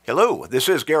Hello, this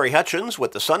is Gary Hutchins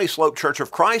with the Sunny Slope Church of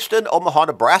Christ in Omaha,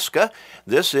 Nebraska.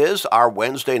 This is our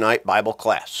Wednesday night Bible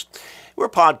class. We're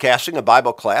podcasting a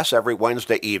Bible class every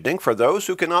Wednesday evening for those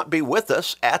who cannot be with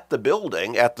us at the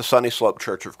building at the Sunny Slope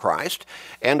Church of Christ,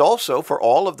 and also for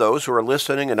all of those who are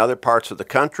listening in other parts of the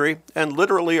country and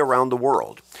literally around the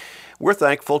world. We're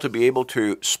thankful to be able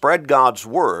to spread God's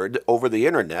Word over the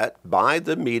internet by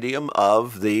the medium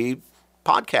of the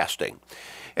podcasting.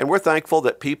 And we're thankful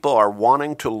that people are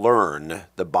wanting to learn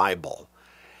the Bible.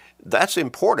 That's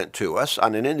important to us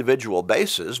on an individual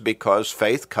basis because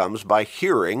faith comes by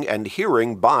hearing, and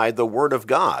hearing by the Word of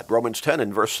God, Romans 10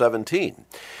 and verse 17.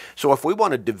 So if we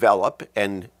want to develop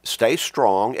and stay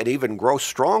strong and even grow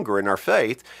stronger in our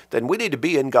faith, then we need to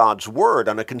be in God's Word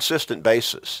on a consistent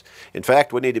basis. In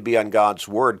fact, we need to be on God's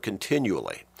Word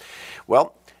continually.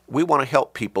 Well, we want to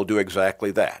help people do exactly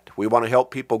that. We want to help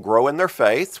people grow in their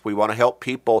faith. We want to help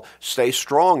people stay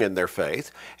strong in their faith.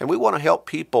 And we want to help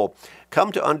people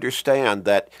come to understand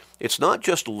that it's not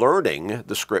just learning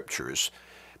the Scriptures,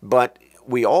 but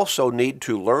we also need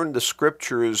to learn the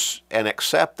Scriptures and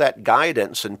accept that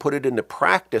guidance and put it into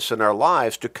practice in our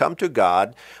lives to come to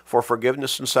God for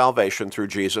forgiveness and salvation through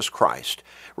Jesus Christ.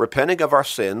 Repenting of our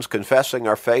sins, confessing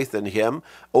our faith in Him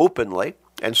openly,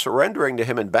 and surrendering to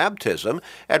Him in baptism,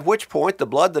 at which point the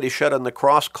blood that He shed on the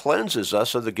cross cleanses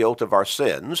us of the guilt of our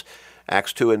sins,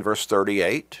 Acts 2 and verse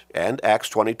 38, and Acts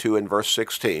 22 and verse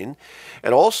 16,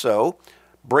 and also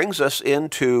brings us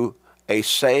into a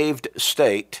saved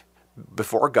state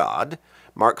before God,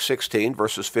 Mark 16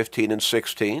 verses 15 and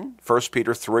 16, 1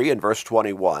 Peter 3 and verse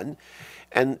 21,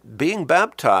 and being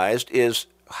baptized is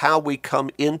how we come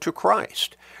into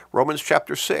Christ. Romans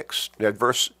chapter 6,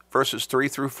 verses 3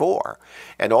 through 4,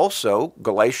 and also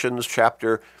Galatians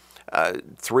chapter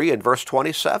 3 and verse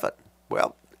 27.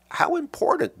 Well, how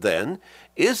important then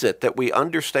is it that we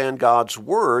understand God's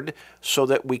Word so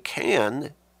that we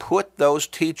can put those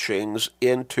teachings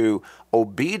into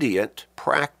obedient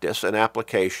practice and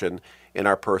application in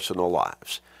our personal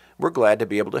lives? We're glad to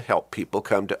be able to help people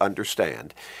come to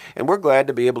understand. And we're glad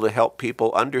to be able to help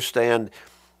people understand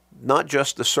not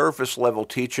just the surface level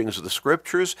teachings of the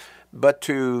Scriptures, but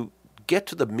to get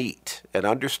to the meat and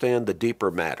understand the deeper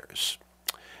matters.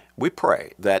 We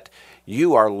pray that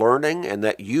you are learning and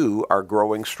that you are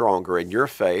growing stronger in your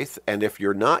faith, and if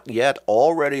you're not yet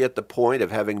already at the point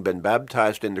of having been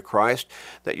baptized into Christ,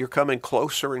 that you're coming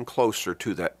closer and closer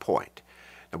to that point.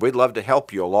 And we'd love to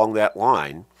help you along that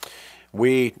line.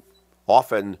 We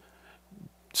often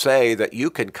say that you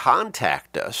can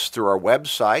contact us through our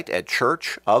website at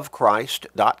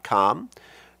churchofchrist.com,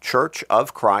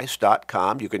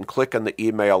 churchofchrist.com. You can click on the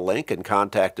email link and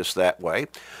contact us that way,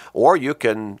 or you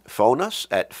can phone us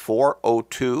at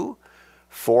 402-498-8397,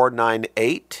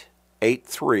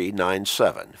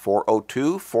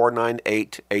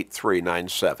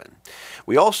 402-498-8397.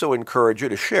 We also encourage you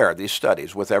to share these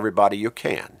studies with everybody you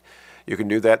can. You can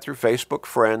do that through Facebook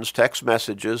friends, text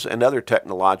messages, and other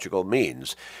technological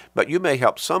means. But you may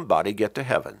help somebody get to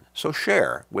heaven. So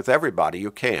share with everybody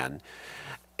you can.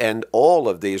 And all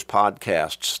of these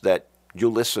podcasts that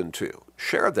you listen to,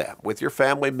 share them with your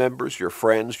family members, your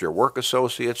friends, your work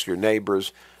associates, your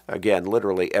neighbors. Again,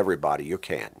 literally everybody you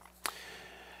can.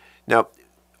 Now,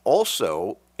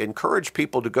 also encourage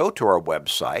people to go to our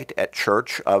website at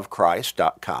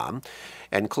churchofchrist.com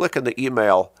and click on the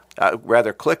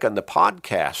click on the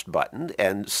podcast button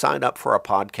and sign up for our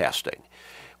podcasting.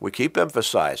 We keep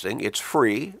emphasizing it's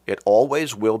free. It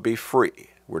always will be free.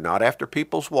 We're not after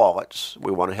people's wallets.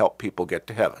 We want to help people get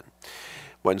to heaven.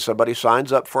 When somebody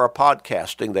signs up for our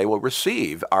podcasting, they will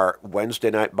receive our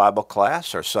Wednesday night Bible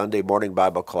class, our Sunday morning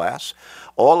Bible class,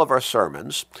 all of our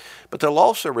sermons, but they'll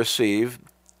also receive,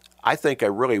 I think,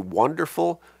 a really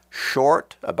wonderful,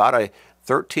 short, about a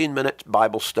 13-minute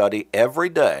Bible study every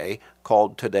day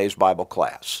called Today's Bible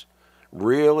Class,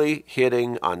 really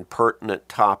hitting on pertinent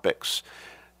topics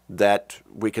that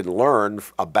we can learn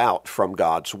about from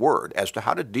God's Word as to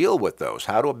how to deal with those,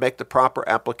 how to make the proper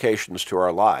applications to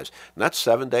our lives. And that's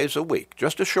 7 days a week.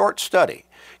 Just a short study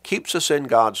keeps us in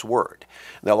God's Word.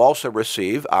 And they'll also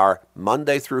receive our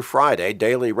Monday through Friday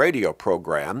daily radio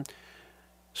program,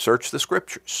 Search the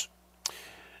Scriptures.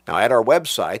 Now, at our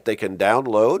website, they can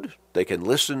download, they can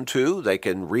listen to, they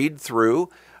can read through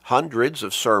hundreds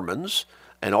of sermons,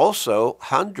 and also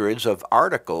hundreds of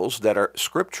articles that are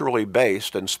scripturally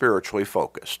based and spiritually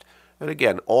focused. And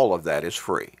again, all of that is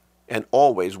free and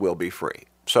always will be free.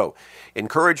 So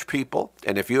encourage people,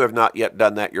 and if you have not yet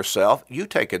done that yourself, you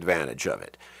take advantage of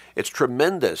it. It's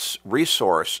tremendous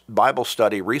resource, Bible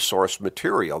study resource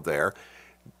material there,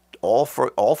 all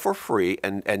for free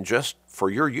and just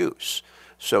for your use.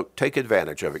 So take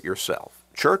advantage of it yourself.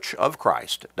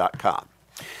 churchofchrist.com.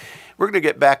 We're going to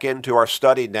get back into our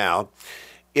study now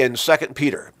in 2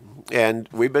 Peter. And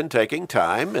we've been taking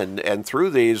time and through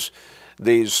these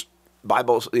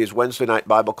Wednesday night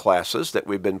Bible classes that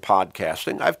we've been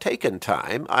podcasting, I've taken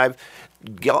time. I've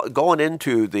gone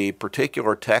into the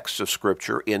particular texts of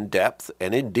Scripture in depth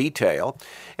and in detail,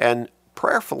 and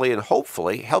prayerfully and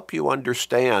hopefully help you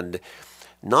understand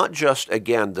not just,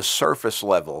 again, the surface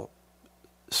level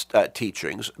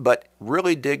teachings, but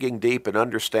really digging deep and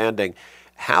understanding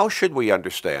how should we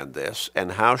understand this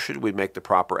and how should we make the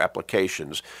proper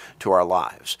applications to our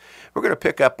lives. We're going to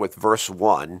pick up with verse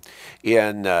 1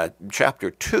 in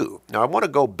chapter 2. Now, I want to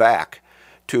go back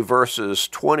to verses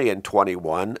 20 and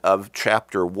 21 of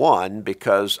chapter 1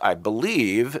 because I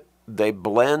believe they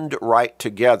blend right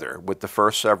together with the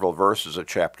first several verses of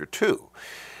chapter 2.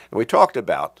 And we talked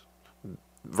about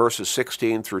verses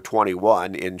 16 through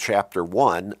 21 in chapter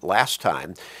 1 last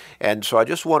time, and so I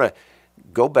just want to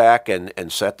go back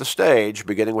and set the stage,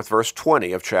 beginning with verse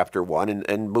 20 of chapter 1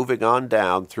 and moving on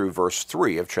down through verse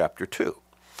 3 of chapter 2.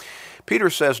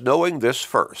 Peter says, knowing this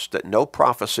first, that no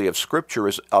prophecy of Scripture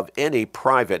is of any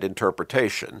private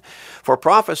interpretation. For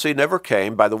prophecy never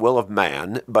came by the will of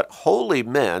man, but holy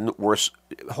men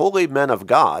of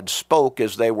God spoke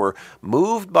as they were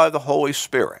moved by the Holy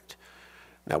Spirit.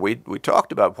 Now, we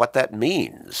talked about what that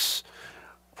means.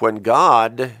 When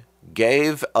God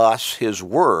gave us His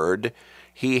Word,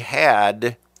 He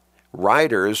had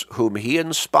writers whom He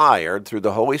inspired through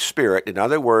the Holy Spirit. In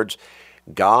other words,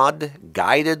 God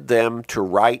guided them to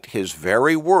write His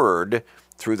very Word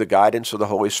through the guidance of the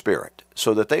Holy Spirit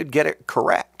so that they'd get it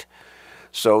correct.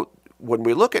 So when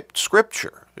we look at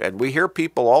Scripture, and we hear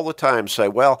people all the time say,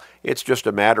 well, it's just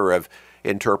a matter of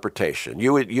interpretation.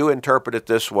 You interpret it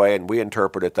this way and we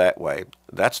interpret it that way.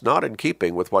 That's not in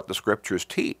keeping with what the Scriptures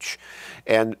teach.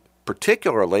 And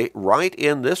particularly right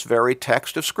in this very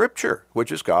text of Scripture,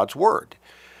 which is God's Word.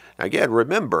 Again,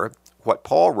 remember what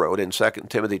Paul wrote in 2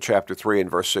 Timothy chapter 3 and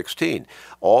verse 16.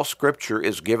 All Scripture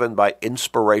is given by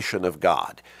inspiration of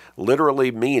God,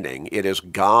 literally meaning it is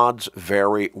God's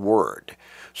very Word.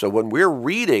 So when we're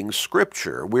reading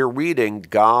Scripture, we're reading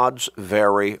God's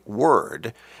very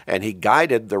Word, and He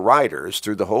guided the writers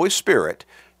through the Holy Spirit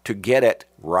to get it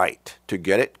right, to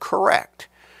get it correct.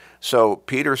 So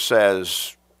Peter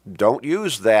says, don't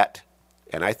use that.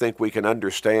 And I think we can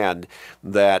understand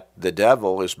that the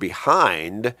devil is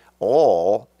behind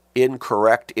all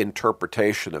incorrect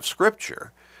interpretation of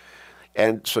Scripture.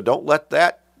 And so don't let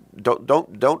that,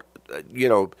 don't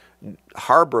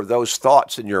harbor those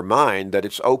thoughts in your mind that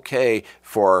it's okay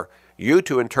for you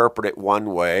to interpret it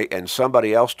one way and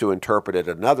somebody else to interpret it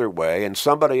another way and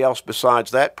somebody else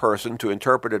besides that person to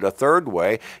interpret it a third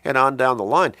way and on down the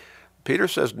line. Peter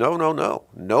says, no.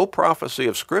 No prophecy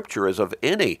of Scripture is of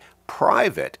any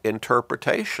private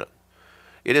interpretation.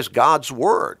 It is God's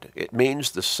Word. It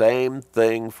means the same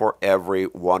thing for every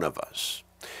one of us.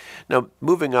 Now,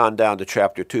 moving on down to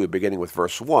chapter 2, beginning with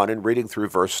verse 1 and reading through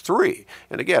verse 3.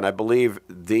 And again, I believe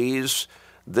this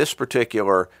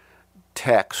particular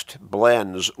text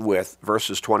blends with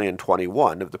verses 20 and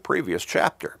 21 of the previous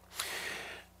chapter.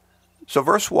 So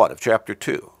verse 1 of chapter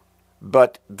 2.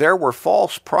 But there were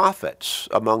false prophets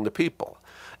among the people,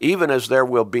 even as there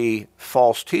will be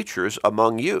false teachers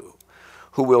among you,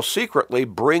 who will secretly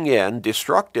bring in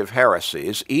destructive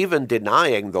heresies, even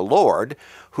denying the Lord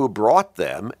who brought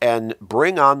them, and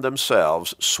bring on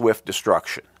themselves swift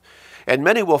destruction. And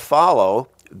many will follow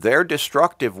their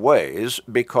destructive ways,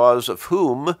 because of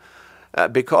whom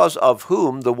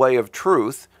the way of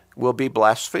truth will be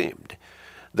blasphemed.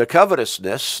 The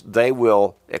covetousness they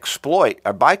will exploit,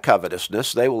 or by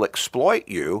covetousness they will exploit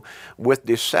you with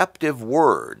deceptive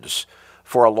words.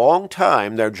 For a long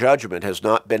time their judgment has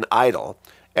not been idle,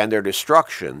 and their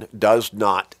destruction does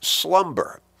not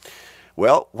slumber.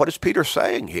 Well, what is Peter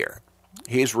saying here?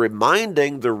 He's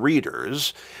reminding the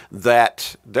readers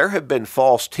that there have been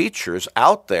false teachers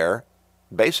out there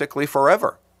basically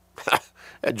forever.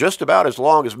 And just about as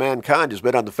long as mankind has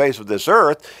been on the face of this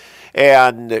earth,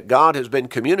 and God has been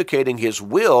communicating His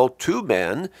will to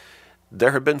men,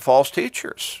 there have been false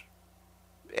teachers.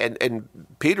 And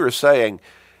Peter is saying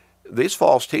these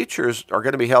false teachers are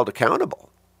going to be held accountable.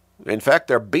 In fact,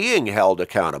 they're being held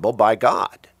accountable by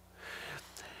God.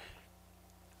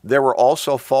 There were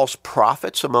also false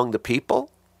prophets among the people.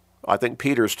 I think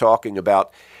Peter's talking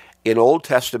about in Old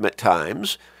Testament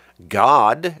times,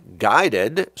 God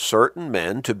guided certain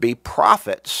men to be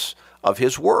prophets of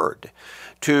His Word,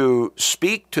 to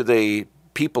speak to the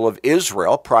people of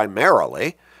Israel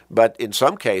primarily, but in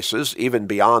some cases even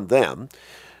beyond them,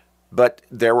 But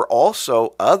there were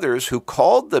also others who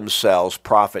called themselves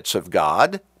prophets of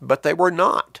God, but they were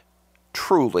not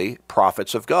truly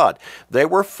prophets of God. They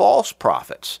were false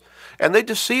prophets, and they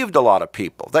deceived a lot of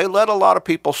people. They led a lot of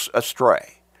people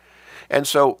astray. And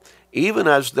so even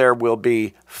as there will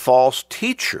be false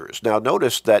teachers, now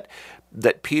notice that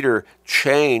Peter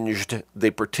changed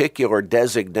the particular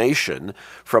designation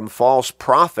from false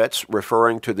prophets,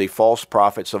 referring to the false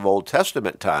prophets of Old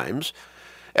Testament times,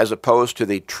 as opposed to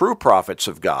the true prophets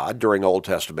of God during Old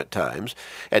Testament times.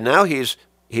 And now he's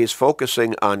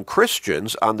focusing on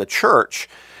Christians, on the church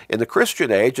in the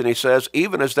Christian age, and he says,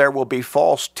 even as there will be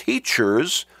false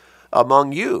teachers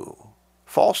among you,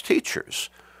 false teachers,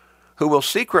 who will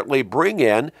secretly bring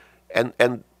in,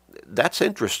 and that's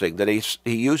interesting that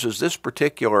he uses this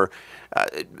particular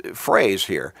phrase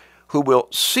here, who will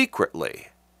secretly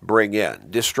bring in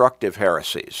destructive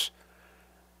heresies,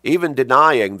 even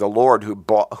denying the Lord who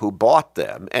bought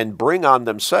them, and bring on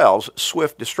themselves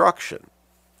swift destruction.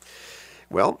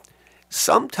 Well,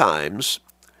 sometimes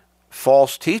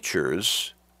false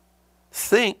teachers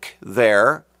think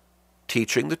they're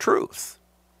teaching the truth.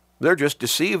 They're just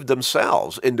deceived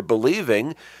themselves into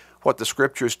believing what the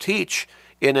Scriptures teach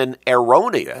in an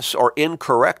erroneous or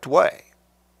incorrect way.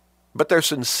 But they're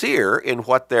sincere in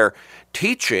what they're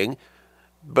teaching,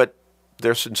 but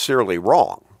they're sincerely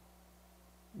wrong.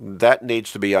 That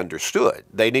needs to be understood.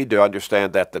 They need to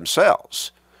understand that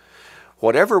themselves.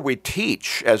 Whatever we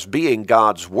teach as being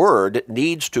God's Word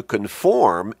needs to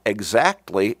conform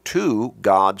exactly to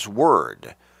God's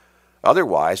Word.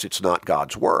 Otherwise, it's not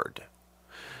God's Word.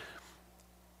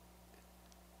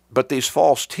 But these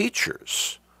false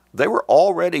teachers, they were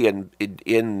already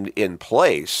in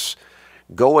place,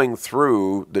 going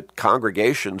through the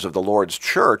congregations of the Lord's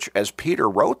church as Peter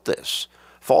wrote this.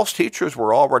 False teachers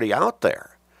were already out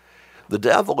there. The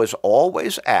devil is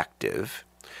always active,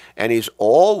 and he's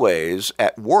always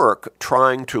at work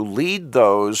trying to lead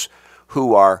those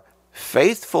who are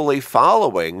faithfully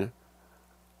following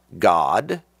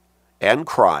God and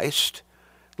Christ,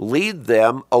 lead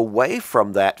them away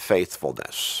from that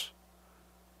faithfulness.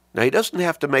 Now, he doesn't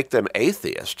have to make them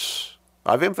atheists.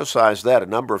 I've emphasized that a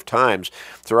number of times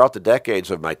throughout the decades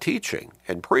of my teaching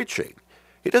and preaching.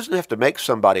 He doesn't have to make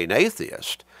somebody an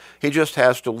atheist. He just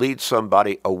has to lead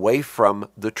somebody away from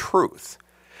the truth.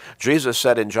 Jesus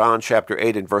said in John chapter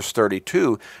 8 and verse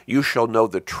 32, "You shall know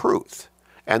the truth,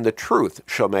 and the truth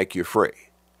shall make you free."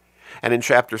 And in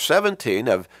chapter 17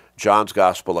 of John's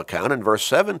Gospel account, in verse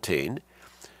 17,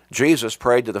 Jesus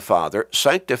prayed to the Father,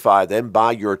 "Sanctify them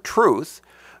by your truth.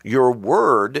 Your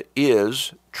word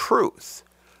is truth."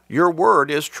 Your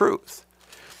word is truth.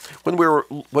 When we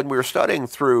were studying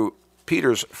through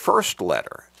Peter's first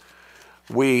letter,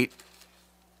 we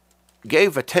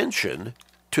gave attention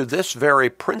to this very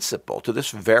principle, to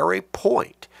this very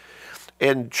point.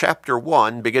 In chapter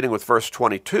 1, beginning with verse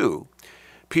 22,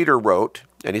 Peter wrote,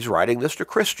 and he's writing this to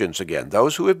Christians again,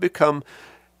 those who have become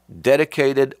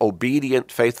dedicated,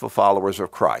 obedient, faithful followers of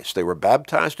Christ. They were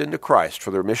baptized into Christ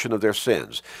for the remission of their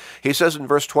sins. He says in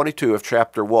verse 22 of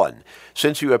chapter 1,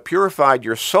 "Since you have purified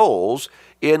your souls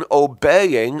in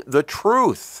obeying the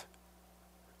truth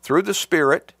through the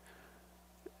Spirit,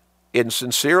 in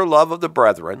sincere love of the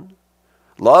brethren,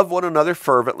 love one another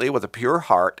fervently with a pure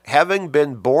heart, having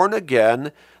been born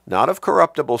again, not of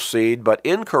corruptible seed, but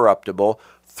incorruptible,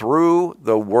 through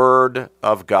the word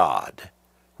of God,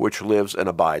 which lives and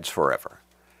abides forever."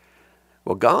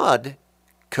 Well, God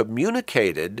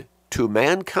communicated to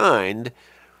mankind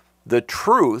the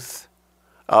truth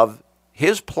of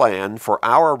his plan for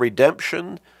our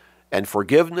redemption and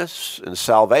forgiveness and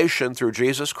salvation through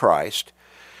Jesus Christ.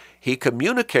 He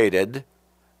communicated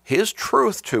his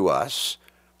truth to us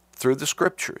through the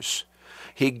Scriptures.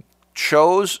 He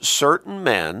chose certain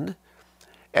men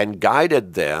and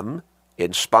guided them,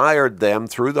 inspired them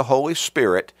through the Holy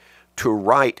Spirit to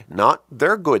write not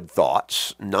their good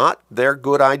thoughts, not their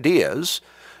good ideas,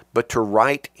 but to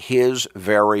write his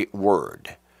very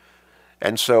word.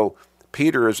 And so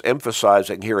Peter is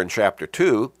emphasizing here in chapter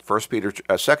 2, 2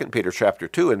 Peter chapter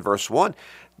 2 and verse 1,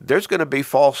 there's going to be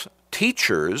false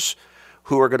teachers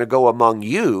who are going to go among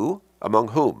you. Among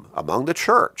whom? Among the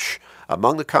church,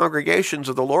 among the congregations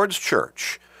of the Lord's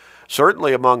church.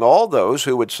 Certainly among all those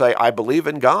who would say, "I believe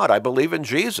in God, I believe in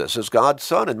Jesus as God's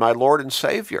Son and my Lord and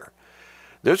Savior."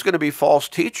 There's going to be false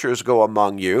teachers go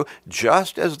among you,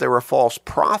 just as there were false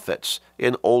prophets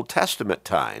in Old Testament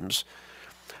times,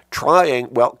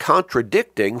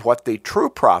 contradicting what the true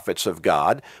prophets of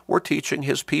God were teaching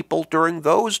his people during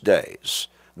those days,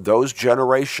 those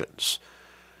generations.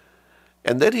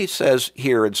 And then he says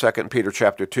here in 2 Peter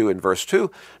chapter 2 and verse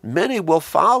 2, many will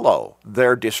follow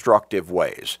their destructive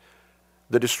ways,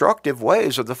 the destructive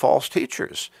ways of the false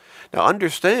teachers. Now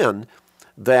understand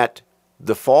that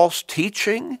the false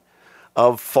teaching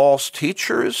of false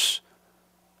teachers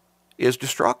is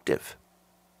destructive.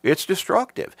 It's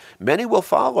destructive. Many will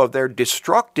follow their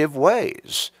destructive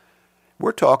ways.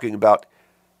 We're talking about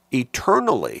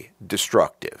eternally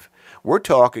destructive. We're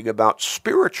talking about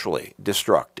spiritually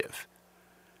destructive.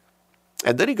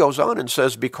 And then he goes on and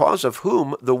says, because of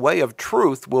whom the way of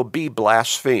truth will be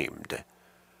blasphemed.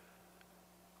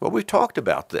 Well, we've talked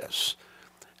about this.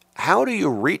 How do you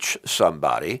reach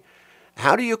somebody?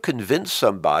 How do you convince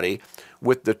somebody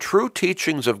with the true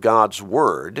teachings of God's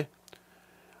Word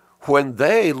when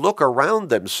they look around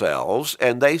themselves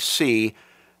and they see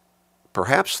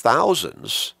perhaps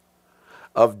thousands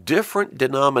of different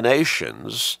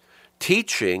denominations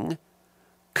teaching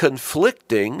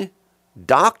conflicting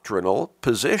doctrinal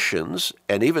positions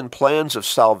and even plans of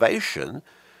salvation,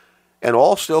 and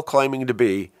all still claiming to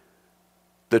be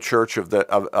the church of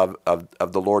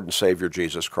the Lord and Savior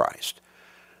Jesus Christ?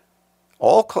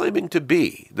 All claiming to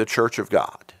be the church of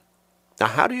God. Now,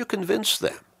 how do you convince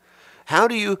them? How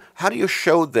do you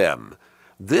show them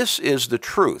this is the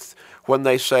truth when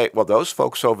they say, well, those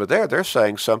folks over there, they're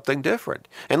saying something different.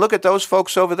 And look at those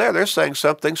folks over there, they're saying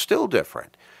something still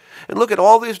different. And look at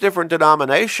all these different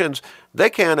denominations, they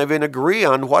can't even agree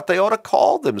on what they ought to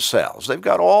call themselves. They've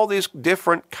got all these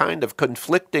different kind of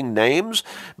conflicting names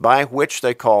by which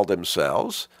they call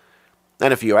themselves.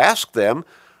 And if you ask them,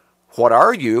 what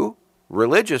are you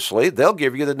religiously, they'll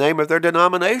give you the name of their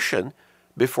denomination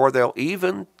before they'll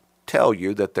even tell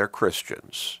you that they're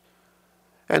Christians.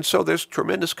 And so there's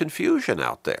tremendous confusion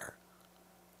out there.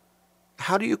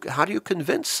 How do you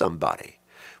convince somebody?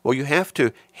 Well, you have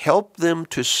to help them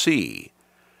to see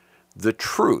the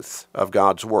truth of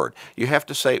God's Word. You have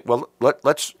to say, well,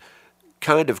 let's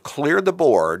kind of clear the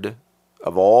board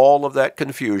of all of that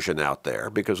confusion out there,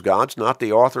 because God's not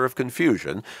the author of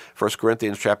confusion, 1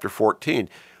 Corinthians chapter 14.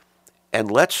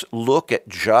 And let's look at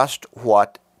just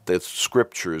what the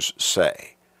Scriptures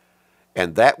say.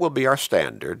 And that will be our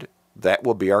standard, that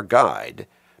will be our guide,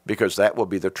 because that will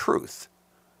be the truth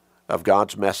of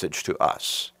God's message to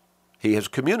us. He has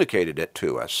communicated it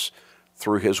to us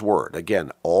through His Word.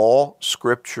 Again, all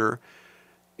Scripture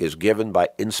is given by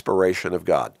inspiration of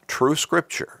God. True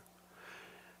Scripture.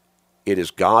 It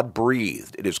is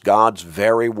God-breathed. It is God's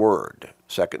very Word.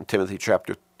 2 Timothy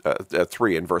chapter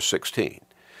 3 and verse 16.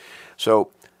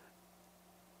 So,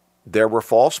 there were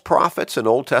false prophets in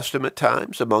Old Testament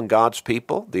times among God's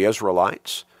people, the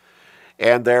Israelites,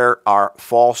 and there are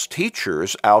false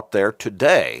teachers out there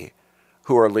today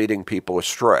who are leading people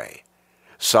astray.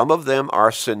 Some of them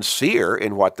are sincere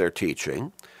in what they're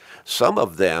teaching. Some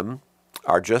of them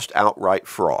are just outright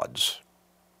frauds,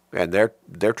 and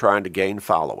they're trying to gain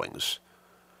followings.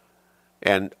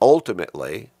 And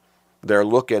ultimately, they're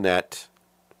looking at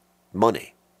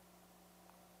money.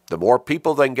 The more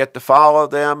people they can get to follow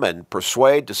them and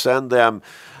persuade to send them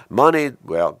money,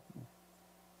 well,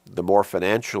 the more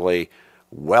financially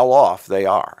well off they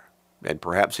are, and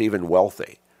perhaps even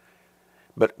wealthy.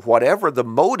 But whatever the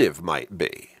motive might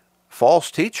be, false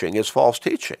teaching is false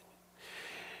teaching.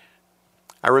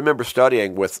 I remember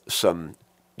studying with some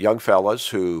young fellows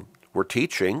who were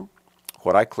teaching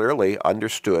what I clearly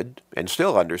understood and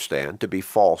still understand to be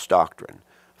false doctrine,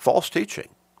 false teaching.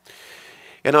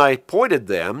 And I pointed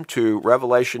them to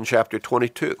Revelation chapter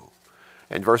 22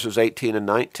 and verses 18 and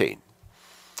 19.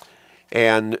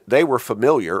 And they were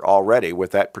familiar already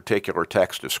with that particular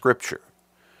text of Scripture.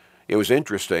 It was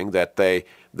interesting that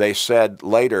they said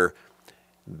later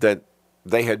that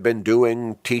they had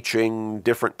been teaching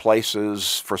different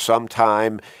places for some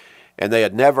time, and they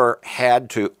had never had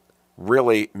to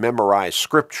really memorize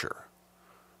Scripture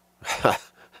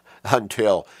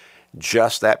until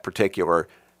just that particular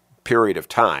period of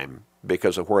time.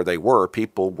 Because of where they were,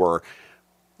 people were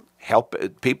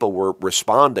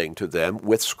responding to them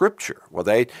with Scripture. Well,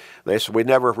 they said we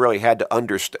never really had to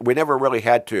understand. We never really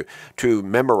had to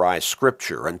memorize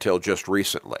Scripture until just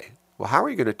recently. Well, how are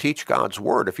you going to teach God's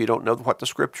Word if you don't know what the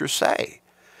Scriptures say?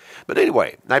 But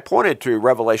anyway, I pointed to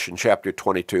Revelation chapter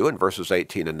 22 and verses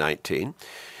 18 and 19,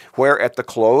 where at the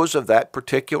close of that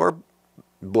particular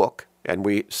book, and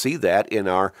we see that in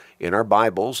our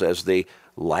Bibles as the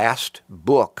last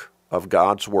book of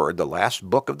God's Word, the last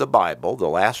book of the Bible, the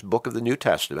last book of the New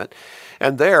Testament.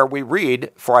 And there we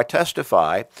read, "For I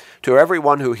testify to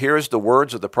everyone who hears the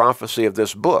words of the prophecy of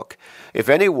this book. If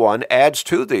anyone adds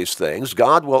to these things,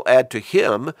 God will add to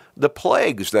him the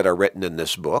plagues that are written in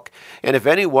this book. And if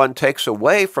anyone takes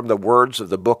away from the words of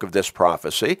the book of this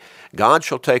prophecy, God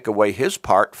shall take away his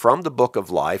part from the book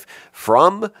of life,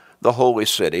 from the holy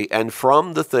city, and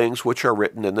from the things which are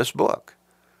written in this book."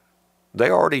 They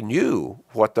already knew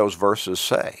what those verses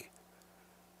say.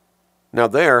 Now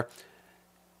there,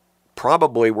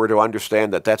 probably we're to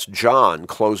understand that that's John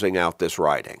closing out this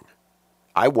writing.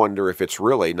 I wonder if it's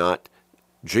really not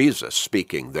Jesus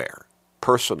speaking there,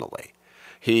 personally.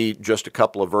 He, just a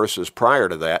couple of verses prior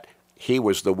to that, he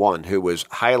was the one who was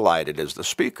highlighted as the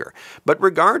speaker. But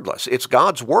regardless, it's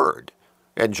God's Word,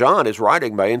 and John is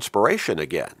writing by inspiration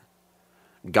again,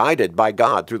 guided by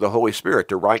God through the Holy Spirit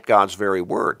to write God's very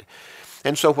Word.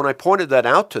 And so when I pointed that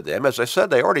out to them, as I said,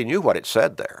 they already knew what it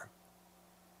said there.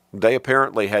 They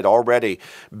apparently had already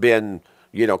been,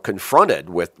 confronted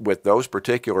with those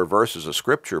particular verses of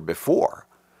Scripture before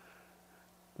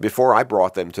I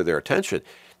brought them to their attention.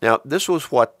 Now, this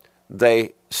was what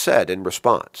they said in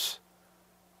response.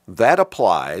 That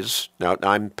applies, now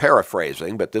I'm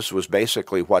paraphrasing, but this was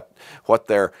basically what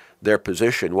their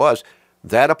position was.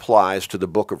 That applies to the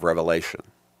book of Revelation.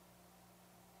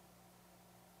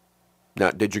 Now,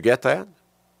 did you get that?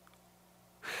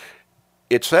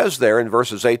 It says there in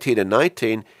verses 18 and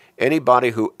 19,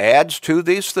 anybody who adds to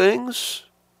these things,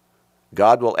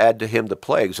 God will add to him the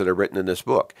plagues that are written in this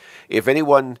book. If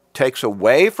anyone takes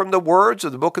away from the words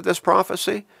of the book of this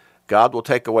prophecy, God will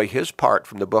take away his part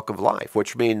from the book of life,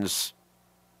 which means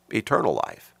eternal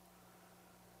life.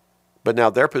 But now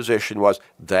their position was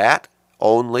that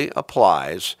only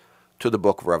applies to the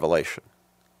book of Revelation.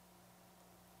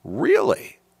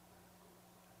 Really?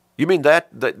 You mean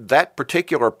that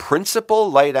particular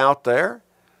principle laid out there?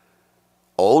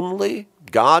 Only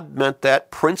God meant that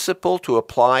principle to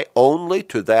apply only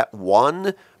to that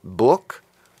one book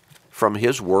from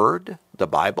His Word, the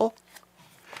Bible?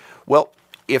 Well,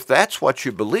 if that's what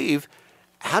you believe,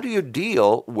 how do you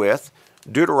deal with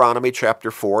Deuteronomy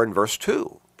chapter 4 and verse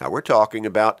 2? Now we're talking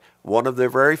about one of the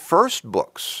very first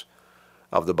books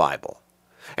of the Bible.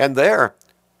 And there,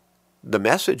 the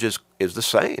message is the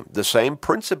same. The same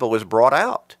principle is brought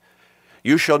out.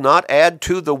 You shall not add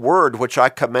to the word which I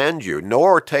command you,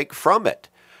 nor take from it,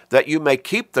 that you may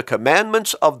keep the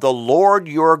commandments of the Lord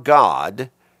your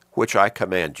God, which I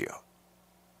command you.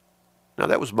 Now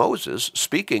that was Moses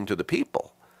speaking to the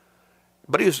people.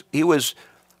 But he was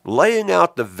laying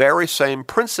out the very same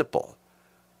principle.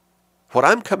 What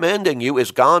I'm commanding you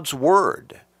is God's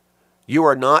word. You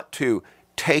are not to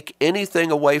take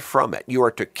anything away from it. You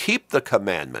are to keep the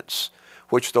commandments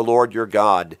which the Lord your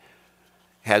God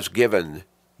has given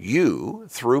you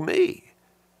through me.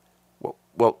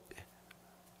 Well,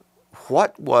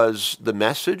 what was the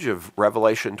message of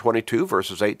Revelation 22,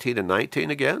 verses 18 and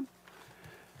 19 again?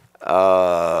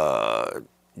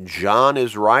 John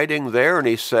is writing there, and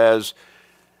he says,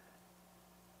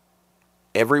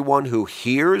 everyone who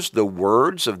hears the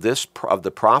words of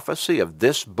the prophecy of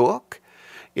this book,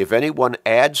 if anyone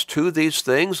adds to these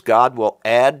things, God will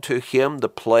add to him the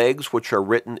plagues which are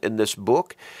written in this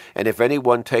book. And if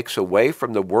anyone takes away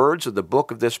from the words of the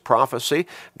book of this prophecy,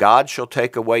 God shall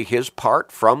take away his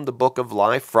part from the book of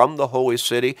life, from the holy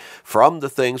city, from the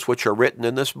things which are written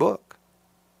in this book.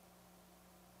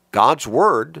 God's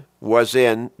word was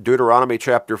in Deuteronomy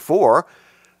chapter 4,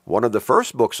 one of the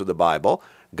first books of the Bible.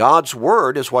 God's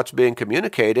word is what's being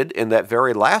communicated in that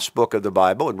very last book of the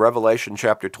Bible, in Revelation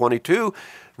chapter 22,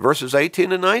 verses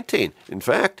 18 and 19. In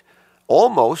fact,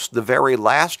 almost the very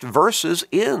last verses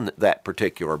in that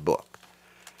particular book.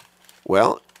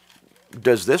 Well,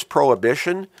 does this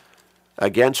prohibition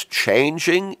against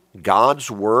changing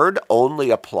God's word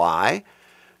only apply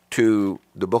to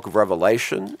the book of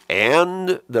Revelation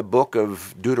and the book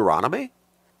of Deuteronomy?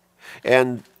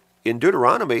 And in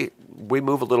Deuteronomy, we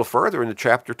move a little further into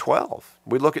chapter 12.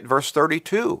 We look at verse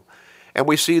 32, and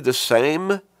we see the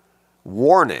same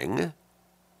warning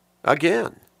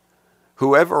again.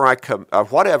 Whatever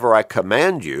I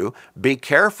command you, be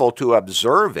careful to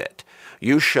observe it.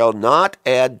 You shall not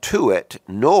add to it,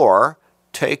 nor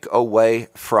take away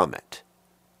from it.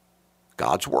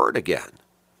 God's word again.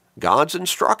 God's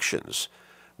instructions.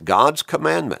 God's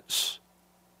commandments.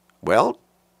 Well,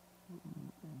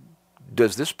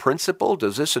 does this principle,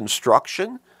 does this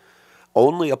instruction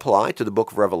only apply to the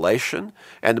book of Revelation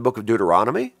and the book of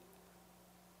Deuteronomy?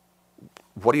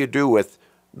 What do you do with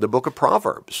the book of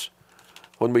Proverbs?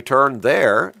 When we turn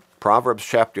there, Proverbs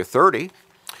chapter 30,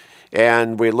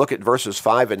 and we look at verses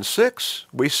 5 and 6,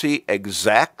 we see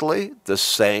exactly the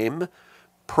same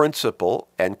principle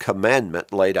and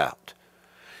commandment laid out.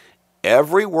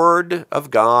 Every word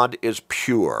of God is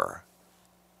pure.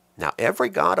 Now, every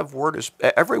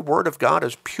word of God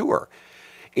is pure.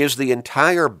 Is the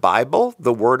entire Bible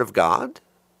the Word of God?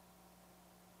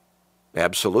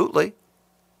 Absolutely.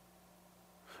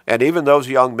 And even those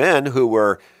young men who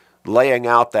were laying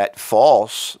out that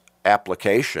false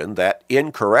application, that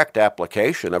incorrect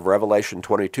application of Revelation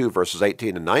 22, verses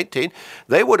 18 and 19,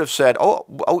 they would have said, well,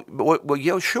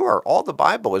 yeah, sure, all the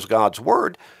Bible is God's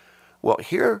Word. Well,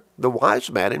 here the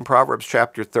wise man in Proverbs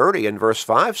chapter 30 and verse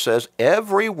 5 says,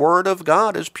 every word of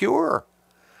God is pure.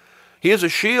 He is a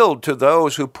shield to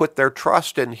those who put their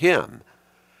trust in him.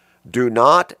 Do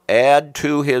not add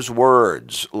to his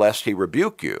words, lest he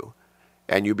rebuke you,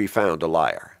 and you be found a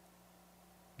liar.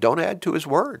 Don't add to his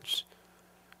words.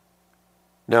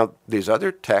 Now, these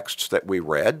other texts that we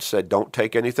read said don't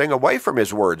take anything away from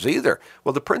his words either.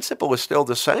 Well, the principle is still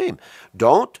the same.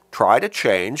 Don't try to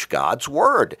change God's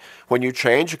word. When you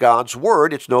change God's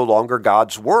word, it's no longer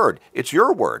God's word. It's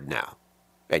your word now,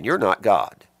 and you're not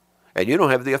God. And you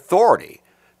don't have the authority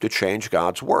to change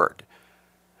God's word.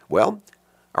 Well,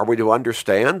 are we to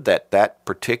understand that that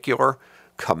particular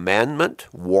commandment,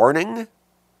 warning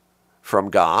from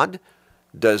God,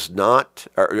 does not,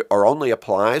 or only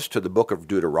applies to the book of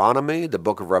Deuteronomy, the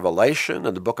book of Revelation,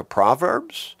 and the book of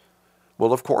Proverbs?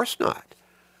 Well, of course not.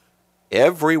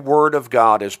 Every word of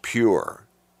God is pure.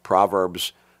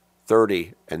 Proverbs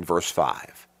 30 and verse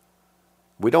 5.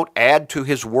 We don't add to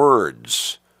his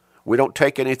words. We don't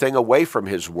take anything away from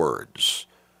his words.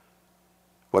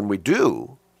 When we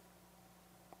do,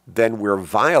 then we're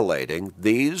violating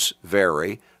these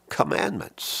very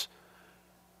commandments.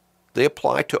 They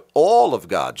apply to all of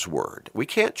God's word. We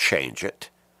can't change it.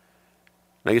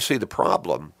 Now, you see the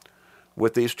problem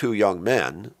with these two young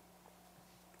men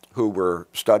who were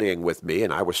studying with me,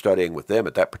 and I was studying with them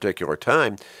at that particular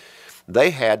time.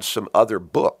 They had some other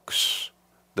books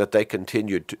that they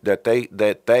contended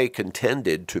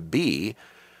to be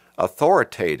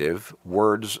authoritative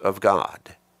words of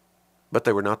God, but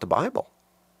they were not the Bible.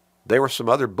 They were some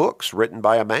other books written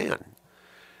by a man.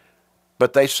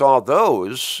 But they saw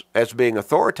those as being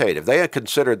authoritative. They had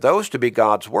considered those to be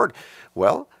God's word.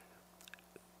 Well,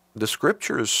 the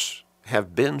scriptures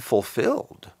have been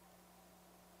fulfilled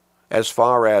as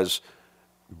far as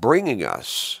bringing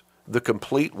us the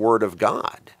complete word of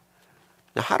God.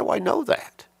 Now, how do I know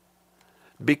that?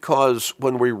 Because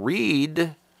when we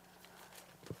read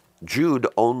Jude,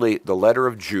 the letter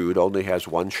of Jude only has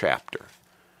one chapter.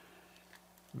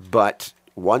 But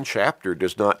one chapter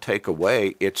does not take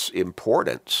away its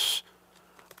importance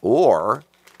or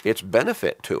its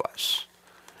benefit to us.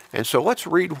 And so let's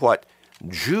read what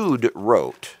Jude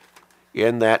wrote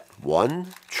in that one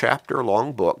chapter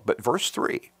long book, but verse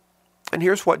 3. And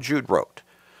here's what Jude wrote.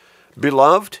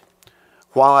 Beloved,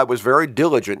 while I was very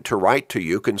diligent to write to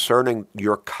you concerning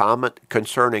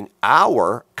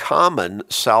our common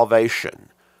salvation.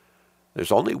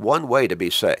 There's only one way to be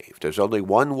saved. There's only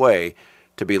one way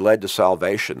to be led to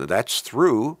salvation, and that's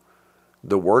through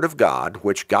the Word of God,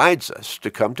 which guides us to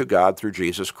come to God through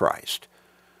Jesus Christ.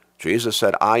 Jesus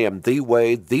said, I am the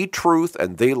way, the truth,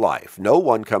 and the life. No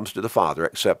one comes to the Father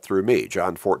except through me,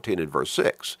 John 14 and verse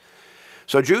 6.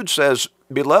 So Jude says,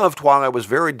 Beloved, while I was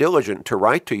very diligent to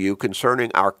write to you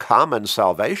concerning our common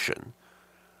salvation,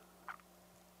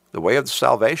 the way of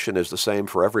salvation is the same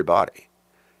for everybody.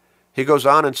 He goes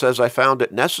on and says, I found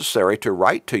it necessary to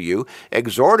write to you,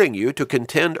 exhorting you to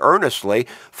contend earnestly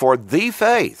for the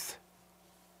faith,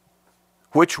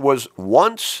 which was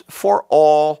once for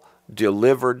all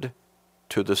delivered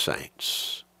to the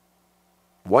saints.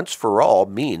 Once for all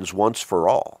means once for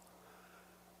all.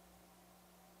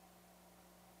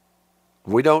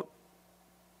 We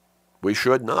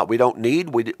should not be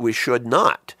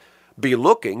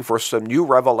looking for some new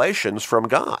revelations from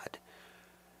God.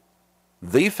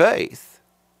 The faith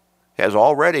has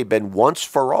already been once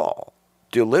for all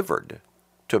delivered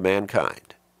to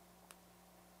mankind.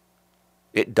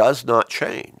 It does not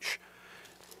change.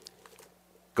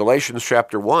 Galatians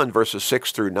chapter 1, verses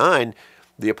 6 through 9,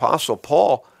 the Apostle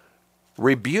Paul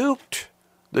rebuked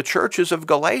the churches of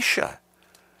Galatia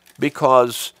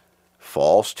because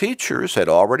false teachers had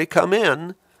already come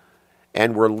in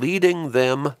and were leading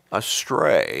them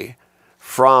astray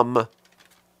from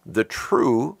the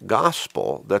true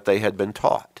gospel that they had been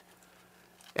taught.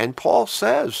 And Paul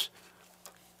says,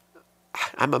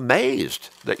 I'm amazed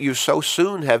that you so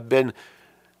soon have been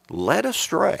led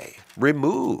astray,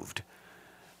 removed,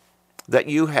 that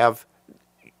you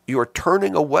are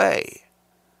turning away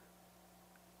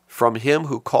from him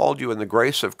who called you in the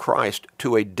grace of Christ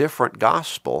to a different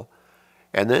gospel.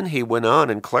 And then he went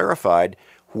on and clarified,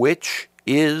 which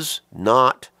is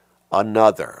not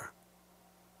another.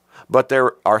 But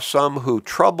there are some who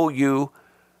trouble you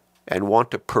and want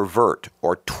to pervert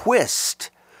or twist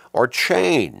or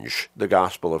change the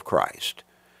gospel of Christ.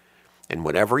 And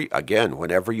whenever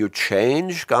you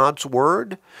change God's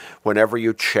word, whenever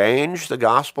you change the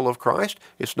gospel of Christ,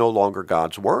 it's no longer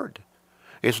God's word.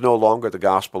 It's no longer the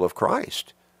gospel of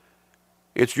Christ.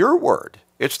 It's your word.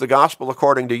 It's the gospel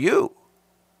according to you.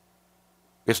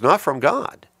 It's not from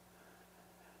God.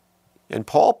 And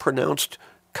Paul pronounced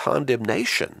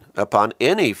condemnation upon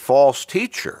any false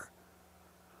teacher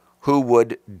who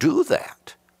would do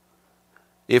that.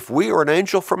 If we or an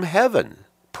angel from heaven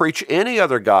preach any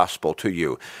other gospel to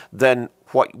you than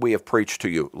what we have preached to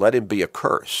you, let him be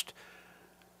accursed.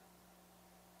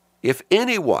 If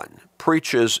anyone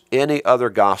preaches any other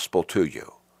gospel to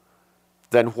you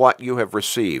than what you have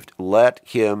received, let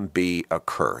him be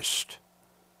accursed.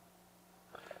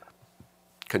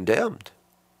 Condemned.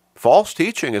 False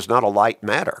teaching is not a light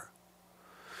matter.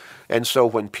 And so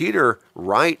when Peter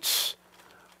writes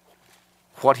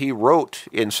what he wrote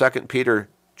in 2 Peter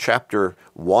chapter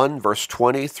 1, verse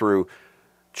 20 through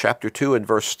chapter 2 and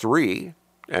verse 3,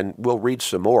 and we'll read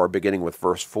some more beginning with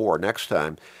verse 4 next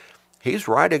time, he's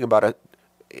writing about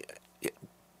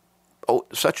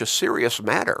such a serious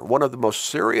matter, one of the most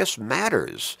serious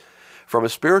matters from a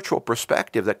spiritual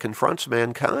perspective that confronts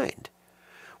mankind.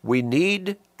 We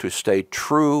need to stay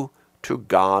true to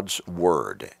God's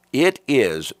word. It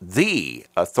is the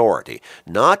authority,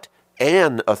 not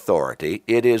an authority.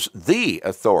 It is the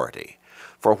authority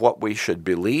for what we should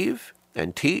believe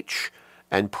and teach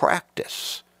and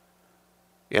practice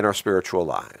in our spiritual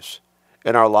lives,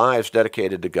 in our lives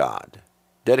dedicated to God,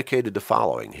 dedicated to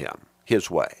following him, his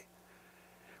way.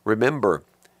 Remember,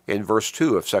 in verse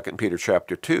 2 of 2 Peter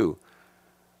chapter 2,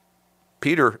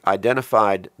 Peter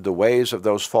identified the ways of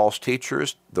those false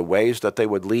teachers, the ways that they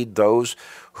would lead those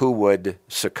who would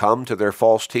succumb to their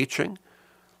false teaching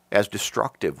as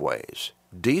destructive ways.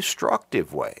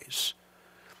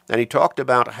 And he talked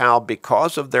about how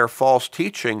because of their false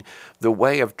teaching, the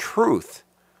way of truth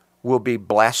will be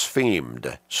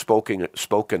blasphemed,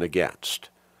 spoken against.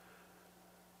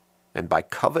 And by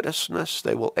covetousness,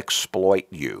 they will exploit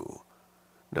you.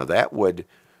 Now that would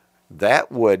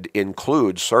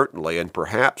include certainly, and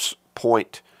perhaps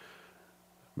point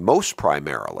most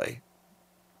primarily,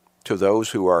 to those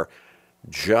who are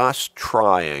just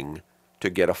trying to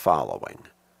get a following,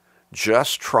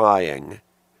 just trying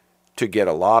to get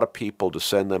a lot of people to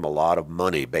send them a lot of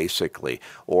money, basically,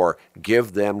 or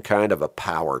give them kind of a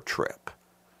power trip.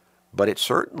 But it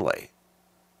certainly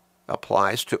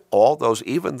applies to all those,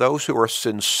 even those who are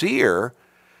sincere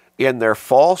in their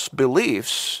false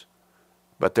beliefs,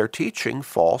 but they're teaching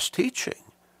false teaching.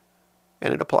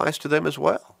 And it applies to them as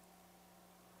well.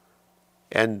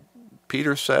 And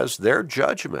Peter says their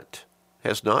judgment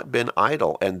has not been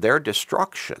idle, and their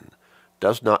destruction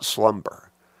does not slumber.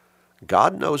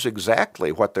 God knows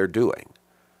exactly what they're doing,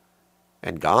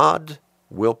 and God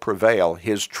will prevail.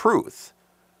 His truth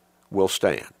will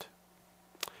stand.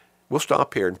 We'll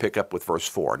stop here and pick up with verse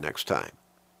 4 next time.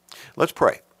 Let's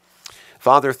pray.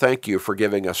 Father, thank you for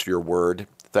giving us your word.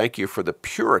 Thank you for the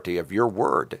purity of your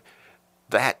word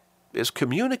that is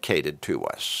communicated to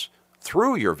us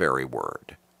through your very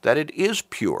word, that it is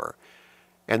pure,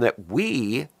 and that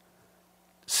we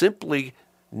simply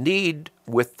need,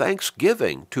 with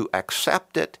thanksgiving, to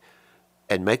accept it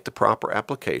and make the proper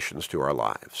applications to our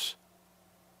lives.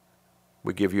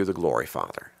 We give you the glory,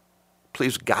 Father.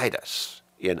 Please guide us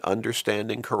in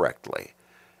understanding correctly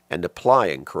and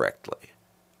applying correctly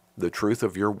the truth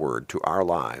of your word to our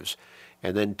lives,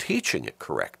 and then teaching it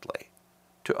correctly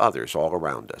to others all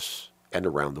around us and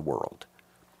around the world.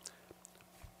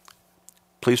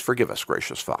 Please forgive us,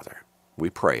 gracious Father. We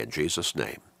pray in Jesus'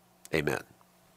 name. Amen.